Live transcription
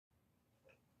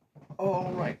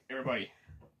Alright, everybody.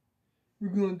 We're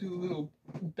going to do a little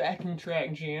backing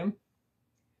track jam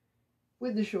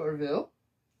with the charvel.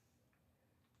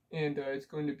 And it's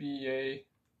going to be a...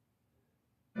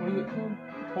 what is it called?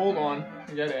 Hold on,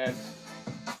 I gotta add.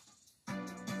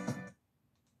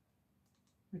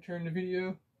 Return to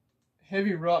video.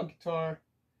 Heavy rock guitar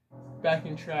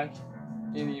backing track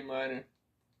in E minor.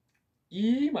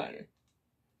 E minor.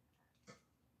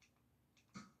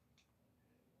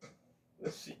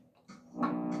 Let's see.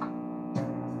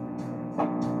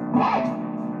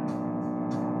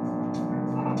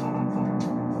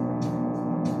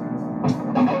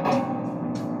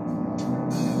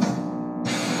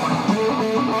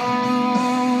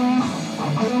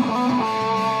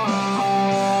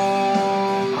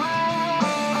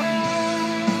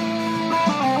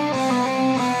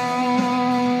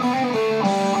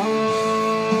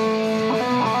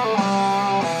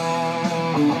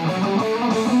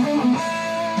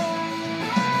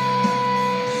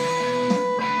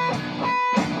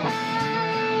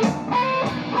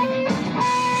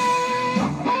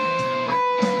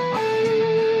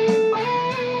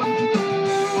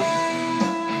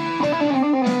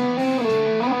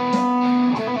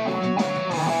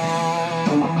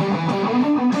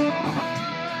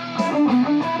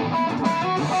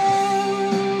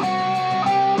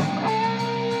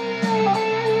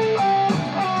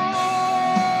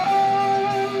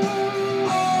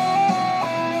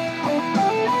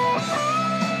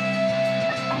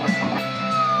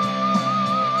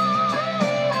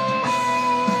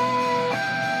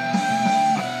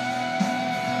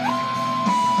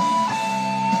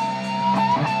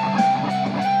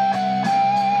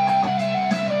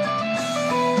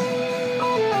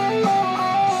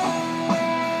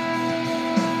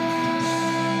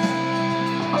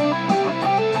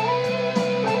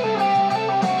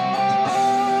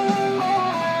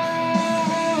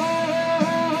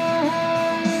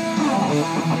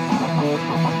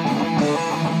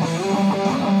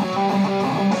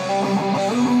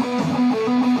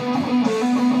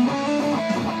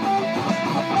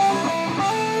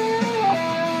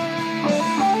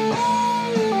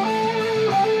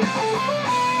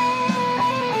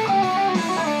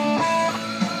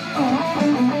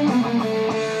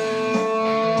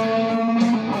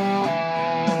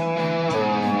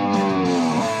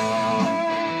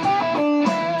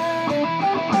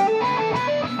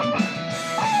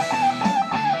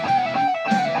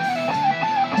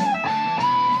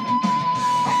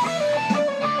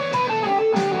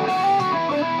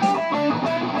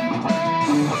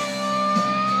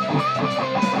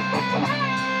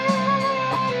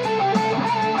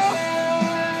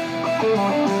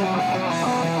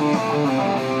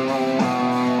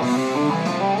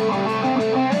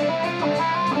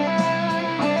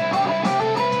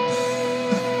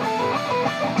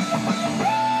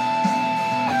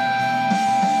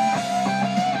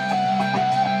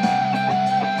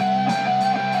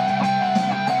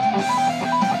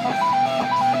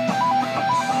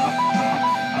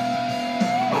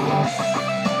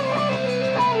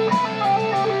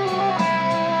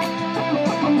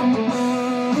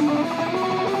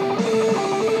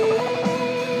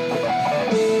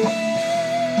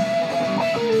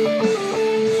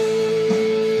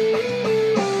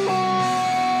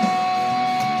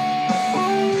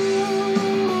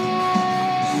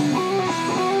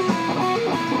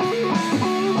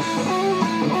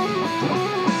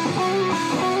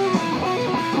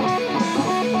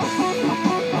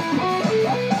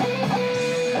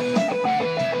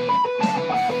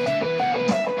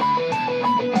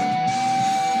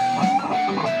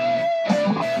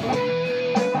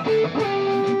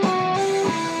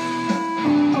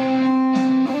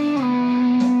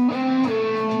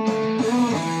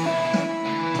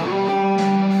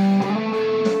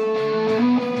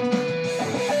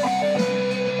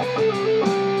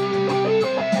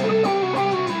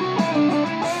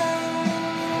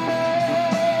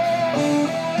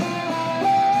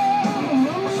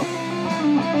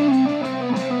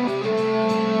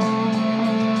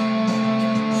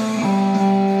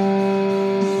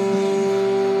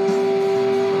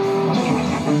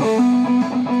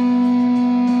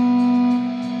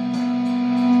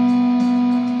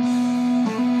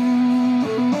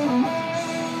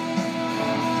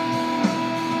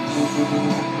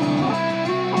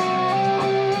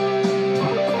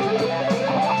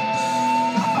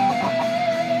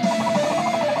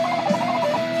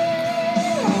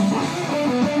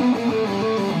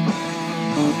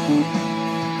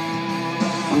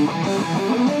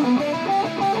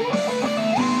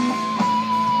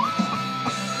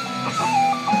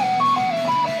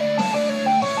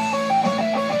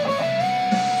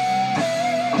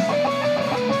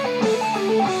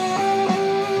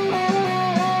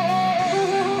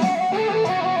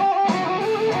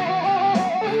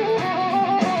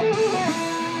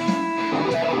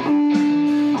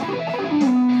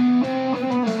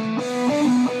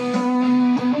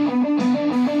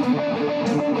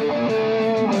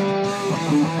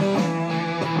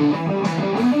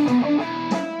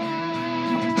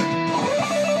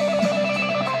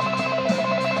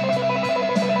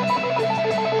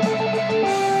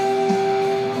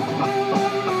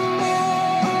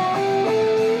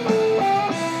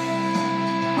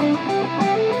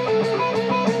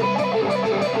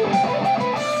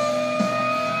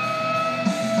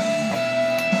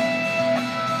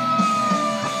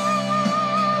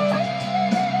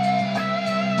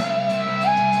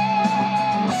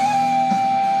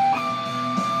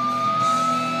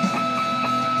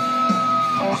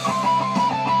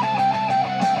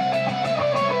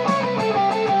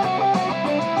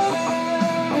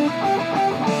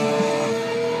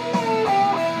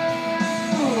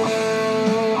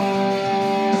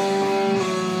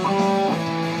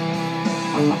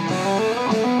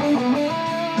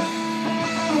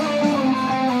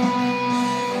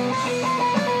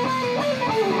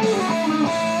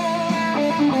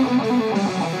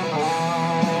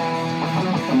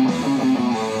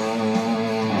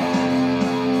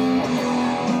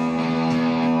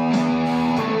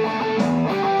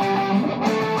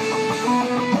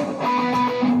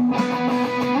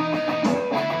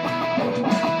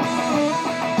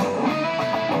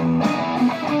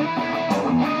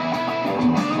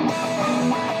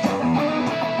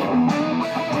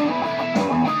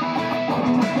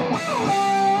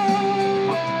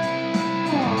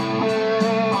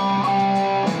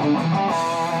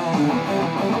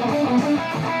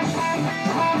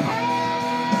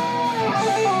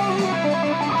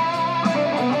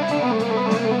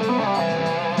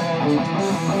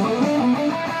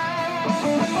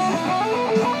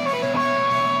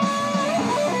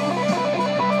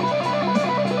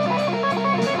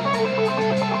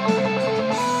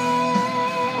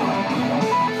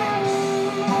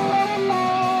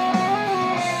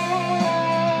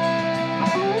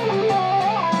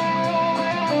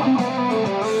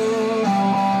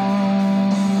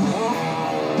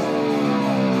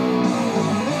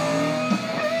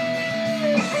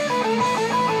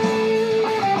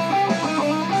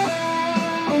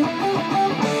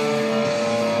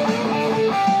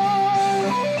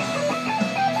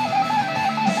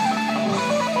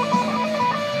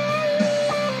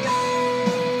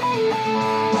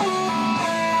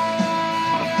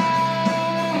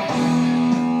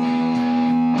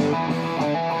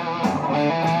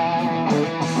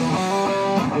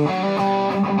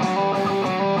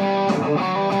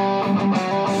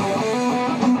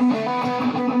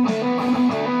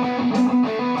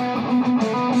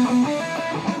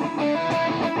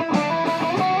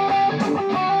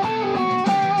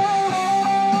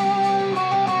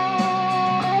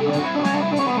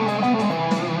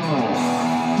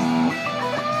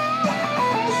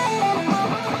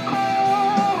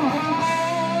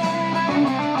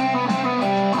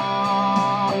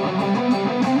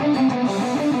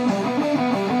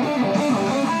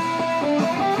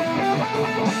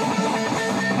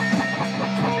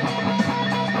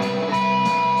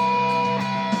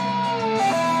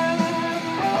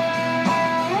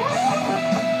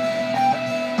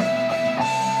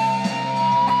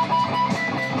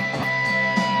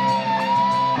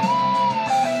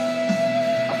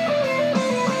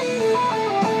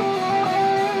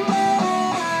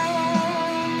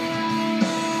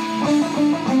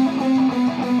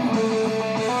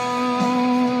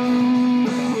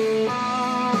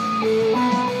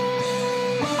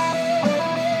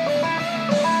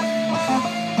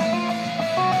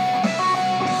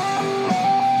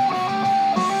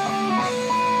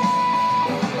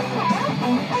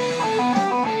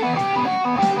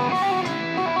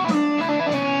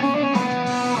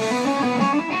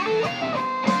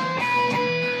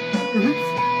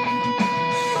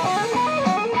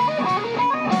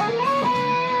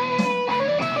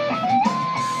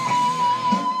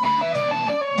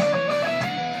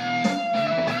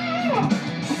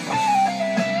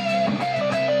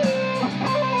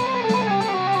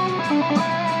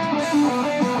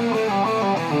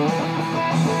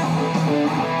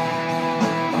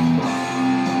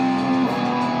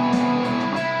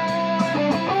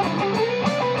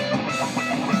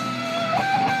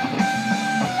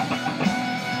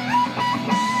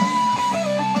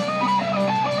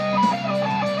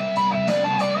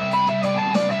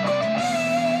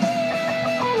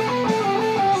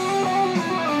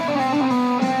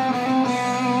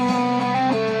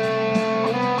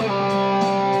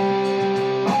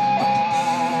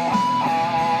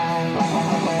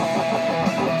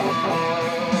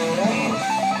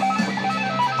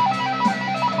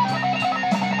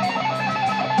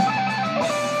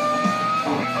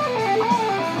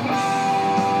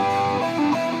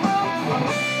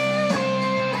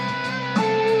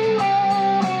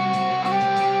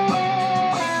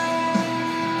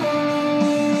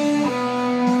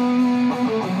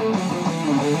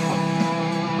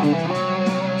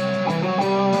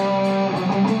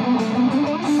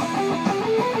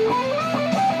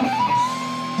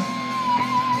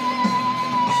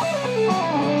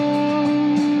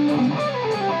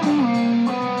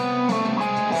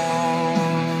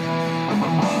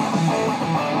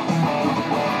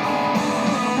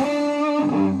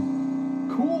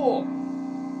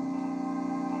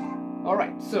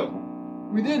 So,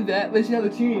 we did that. Let's see how the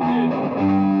tuning did.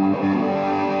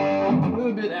 A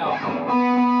little bit out.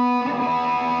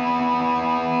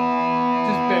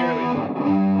 Just barely.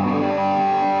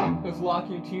 Those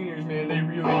locking tuners, man,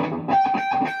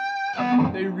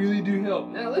 they really do help.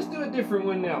 Now, let's do a different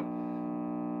one now.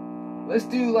 Let's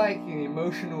do like an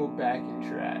emotional backing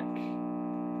track.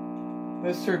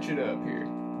 Let's search it up here.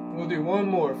 We'll do one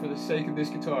more for the sake of this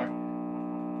guitar.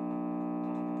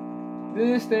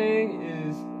 This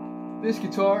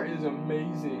guitar is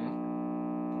amazing.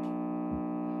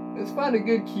 Let's find a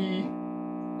good key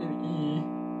in E,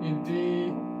 in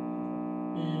D,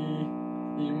 E,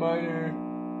 E minor,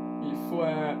 E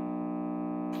flat,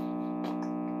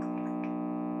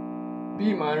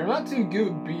 B minor. Not too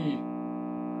good with B.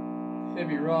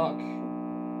 Heavy rock,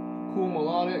 cool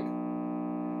melodic.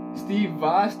 Steve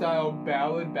Vai style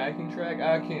ballad backing track.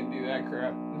 I can't do that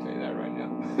crap. I'll tell you that right now.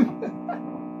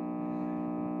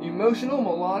 Emotional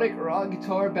melodic rock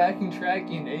guitar backing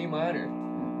track in A minor.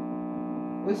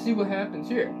 Let's see what happens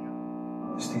here.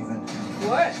 Steven.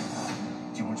 What?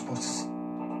 You weren't supposed to see.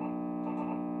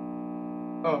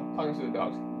 Oh, talking to the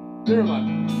dogs. Never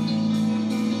mind.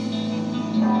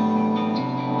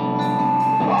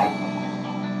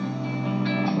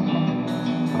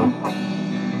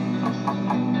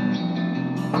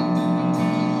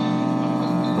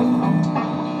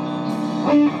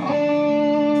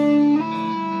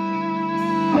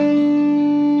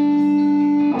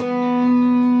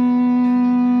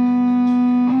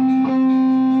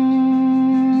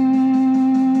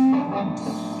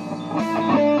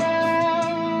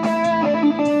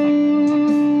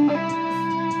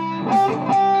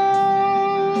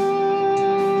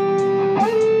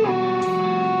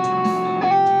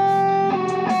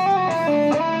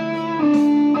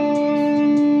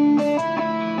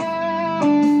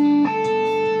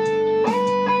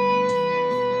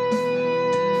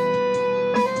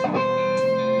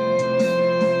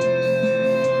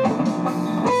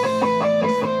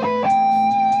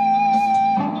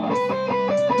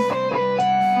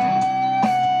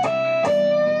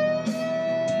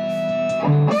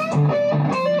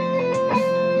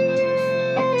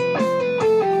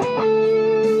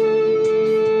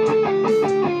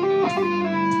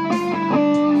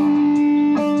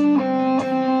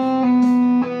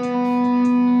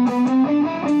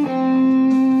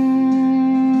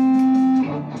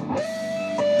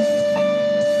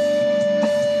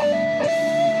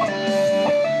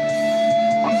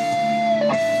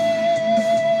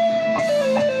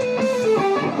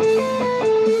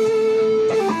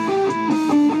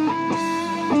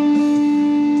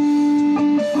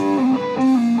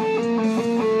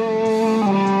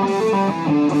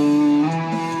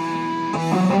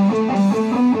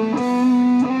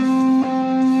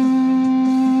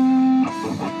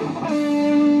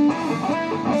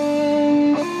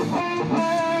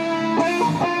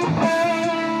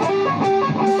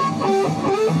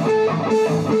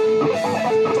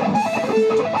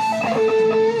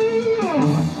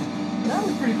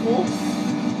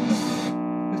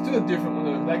 A different one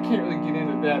though. I can't really get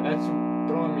into that. That's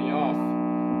throwing me off.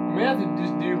 I may have to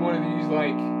just do one of these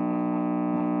like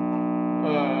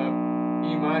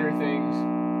E minor things.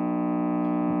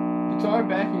 Guitar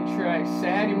backing track,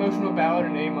 sad emotional ballad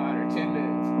in A minor, 10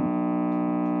 minutes.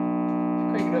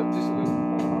 Crank it up just a little.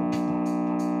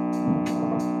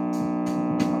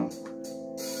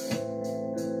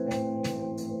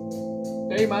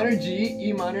 A minor, G,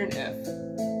 E minor, and F.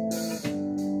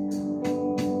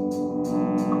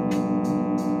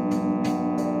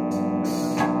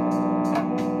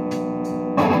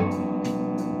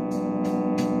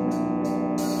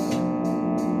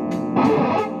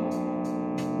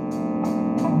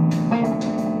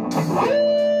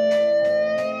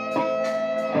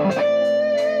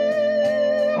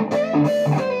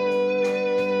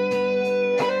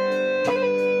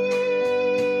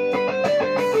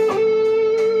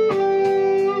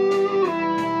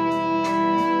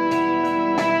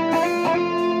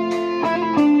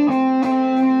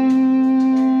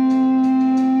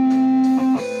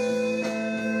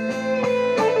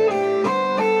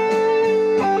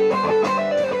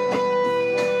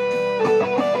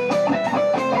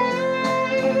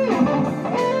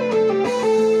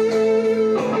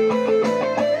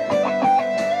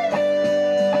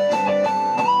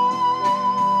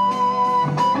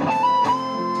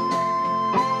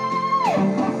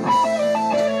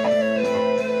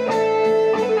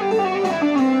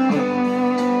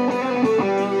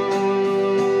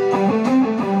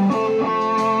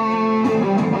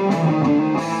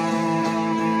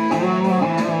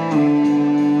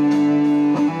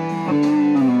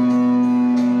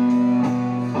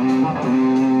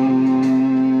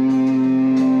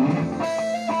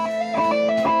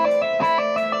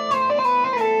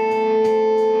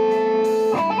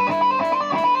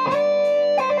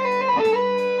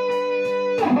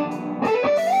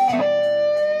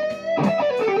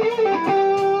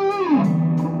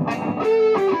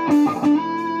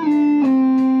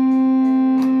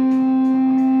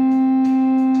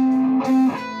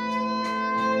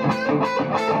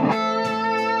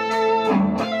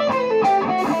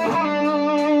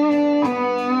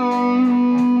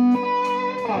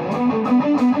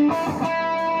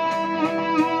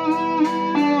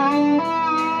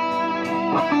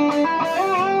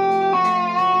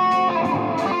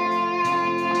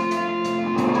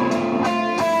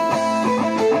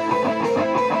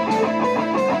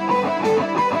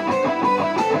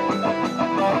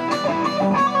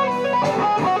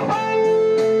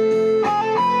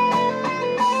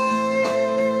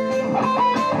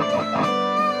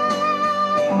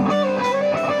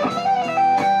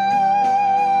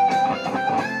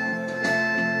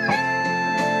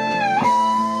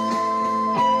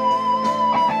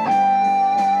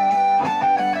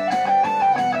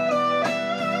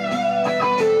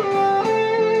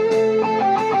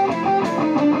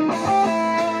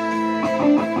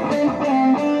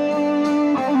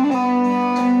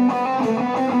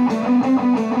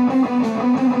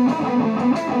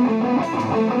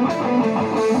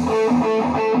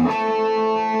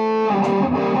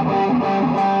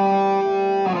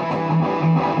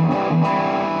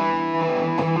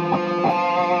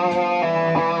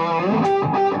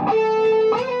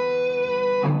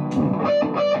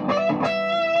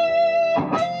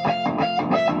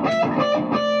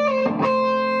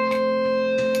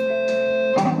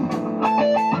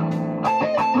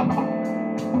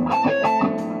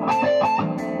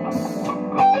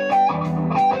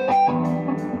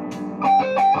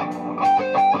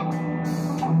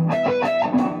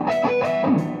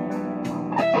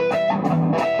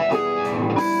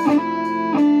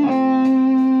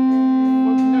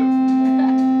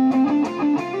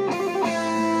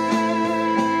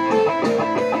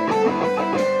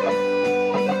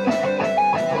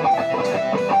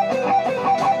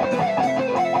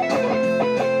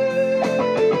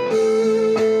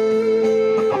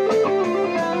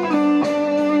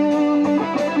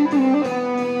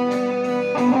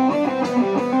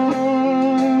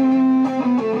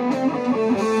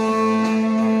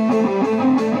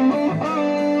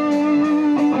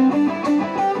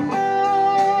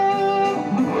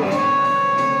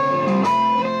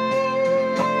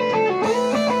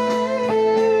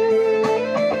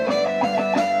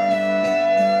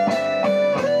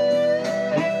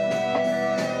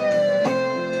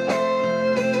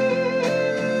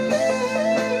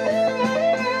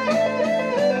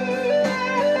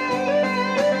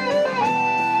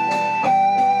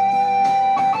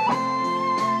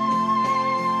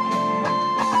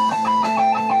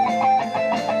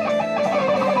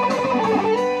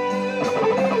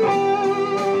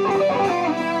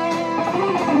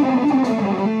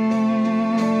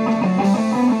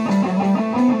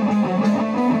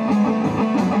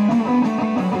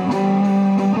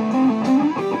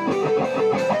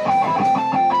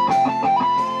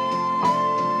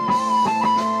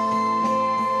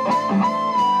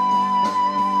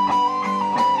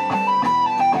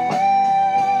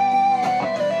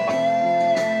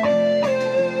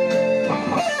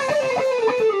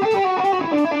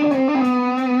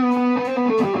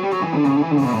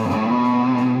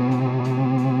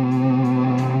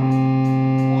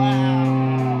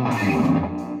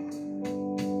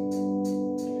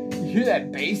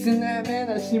 beast in that, man.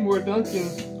 That Seymour Duncan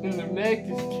in the mech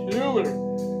is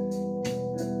killer.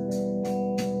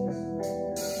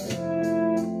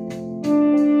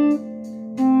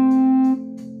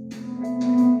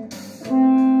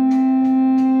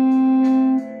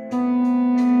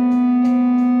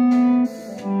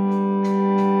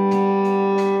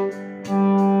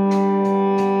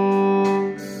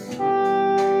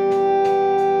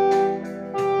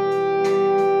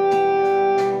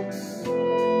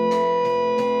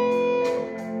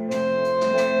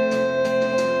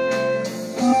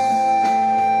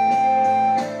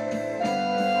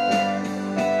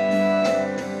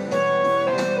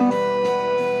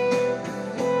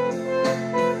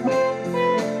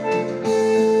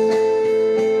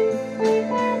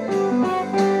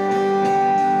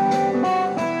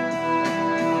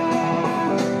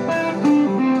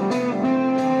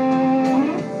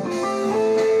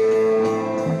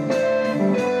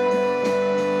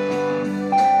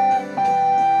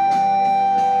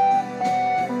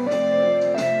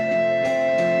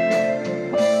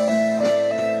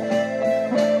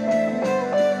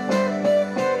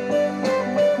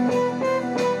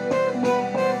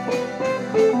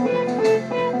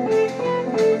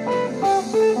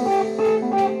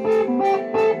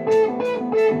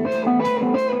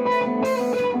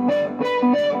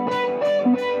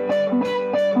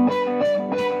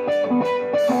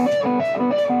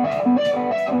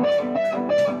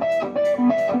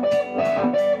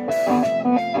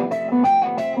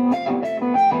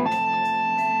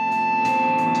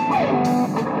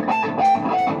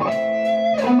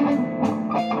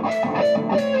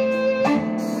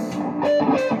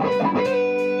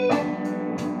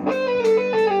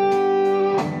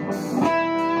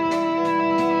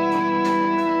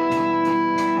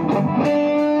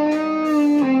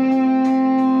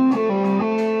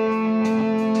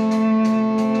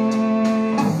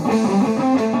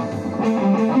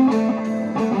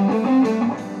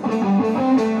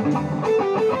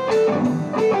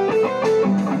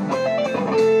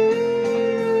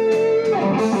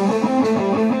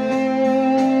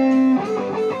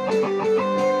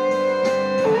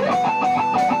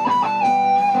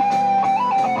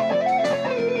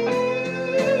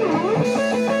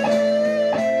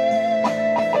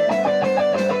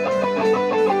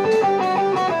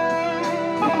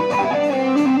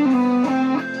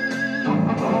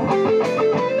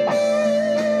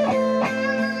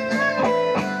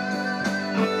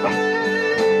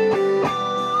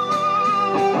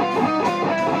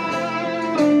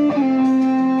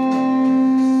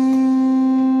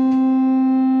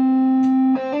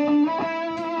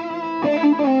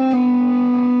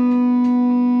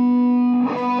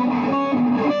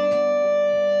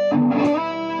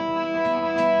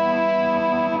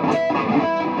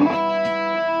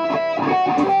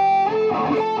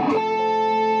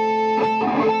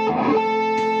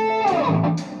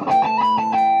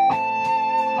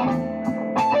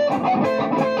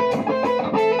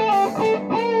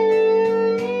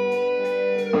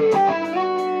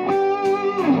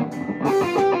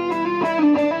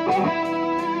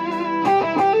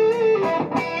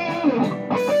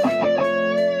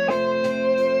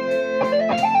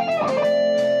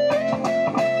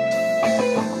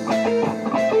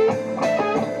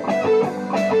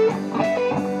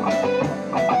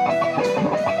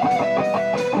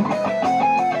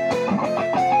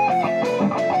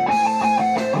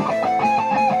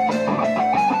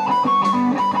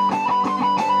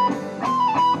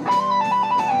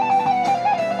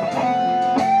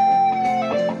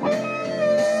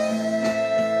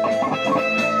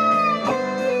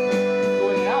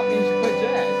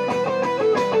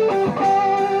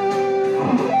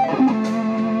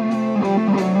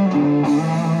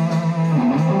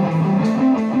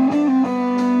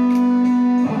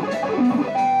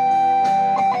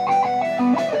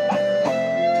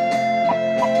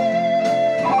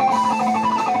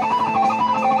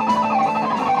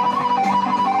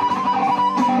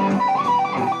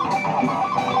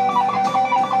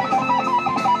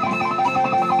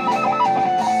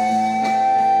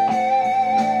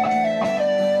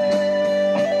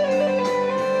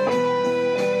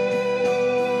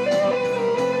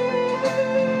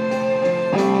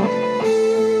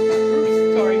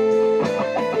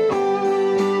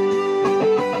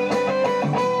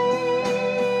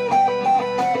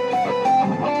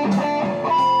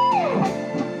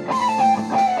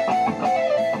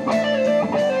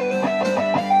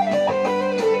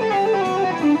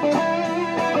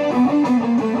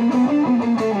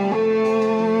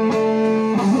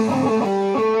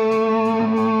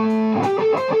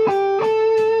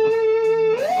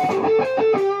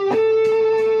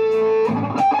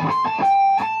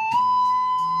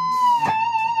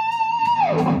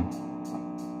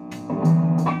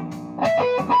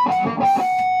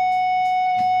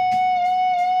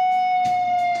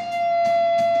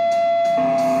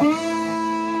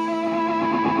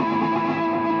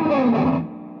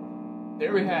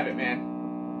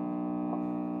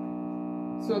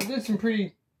 So I did some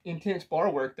pretty intense bar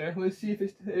work there. Let's see if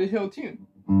it held tune.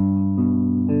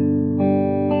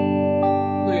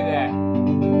 Look at that.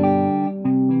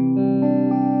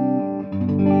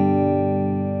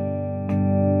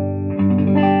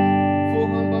 Full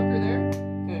humbucker there,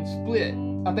 and split.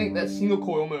 I think that's single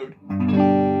coil mode.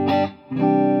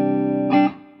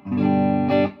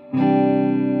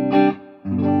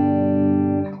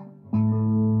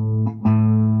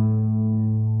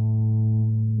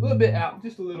 A little bit out,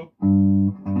 just a little.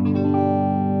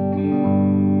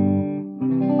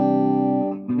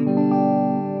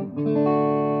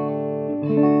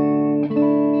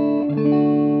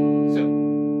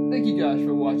 Thank you guys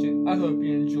for watching. I hope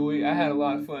you enjoy. I had a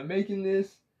lot of fun making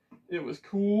this. It was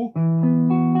cool. I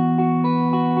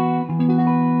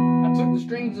took the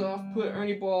strings off, put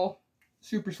Ernie Ball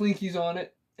Super Slinkies on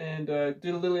it, and did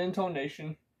a little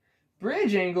intonation.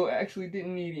 Bridge angle actually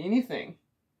didn't need anything.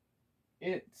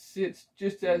 It sits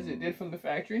just as it did from the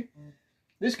factory.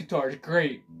 This guitar is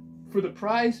great. For the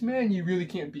price, man, you really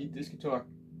can't beat this guitar.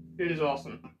 It is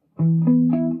awesome.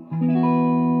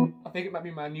 I think it might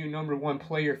be my new #1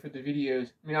 player for the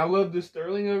videos. I mean, I love this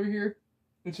Sterling over here.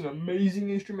 It's an amazing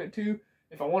instrument too.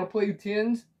 If I want to play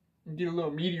 10s and get a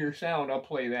little meatier sound, I'll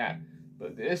play that.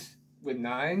 But this, with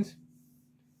 9s,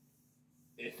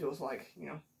 it feels like, you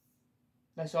know,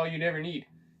 that's all you'd ever need.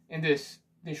 And this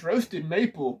roasted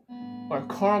maple, or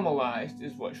caramelized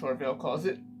is what Charvel calls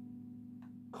it.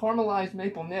 Caramelized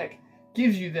maple neck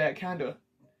gives you that kind of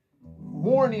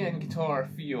worn-in guitar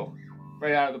feel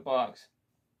right out of the box.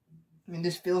 I mean,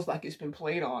 this feels like it's been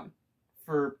played on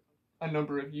for a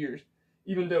number of years,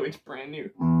 even though it's brand new.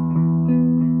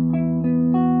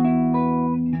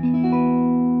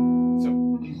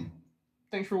 So,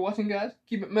 thanks for watching, guys.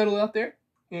 Keep it metal out there,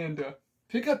 and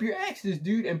pick up your axes,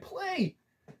 dude, and play.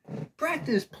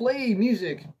 Practice, play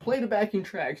music, play the backing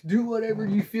tracks, do whatever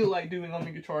you feel like doing on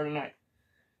the guitar tonight.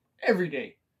 Every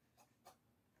day.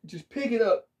 Just pick it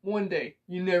up one day.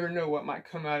 You never know what might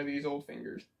come out of these old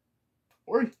fingers.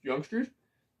 Or youngsters,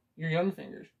 your young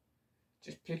fingers.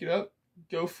 Just pick it up,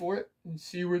 go for it, and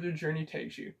see where the journey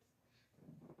takes you.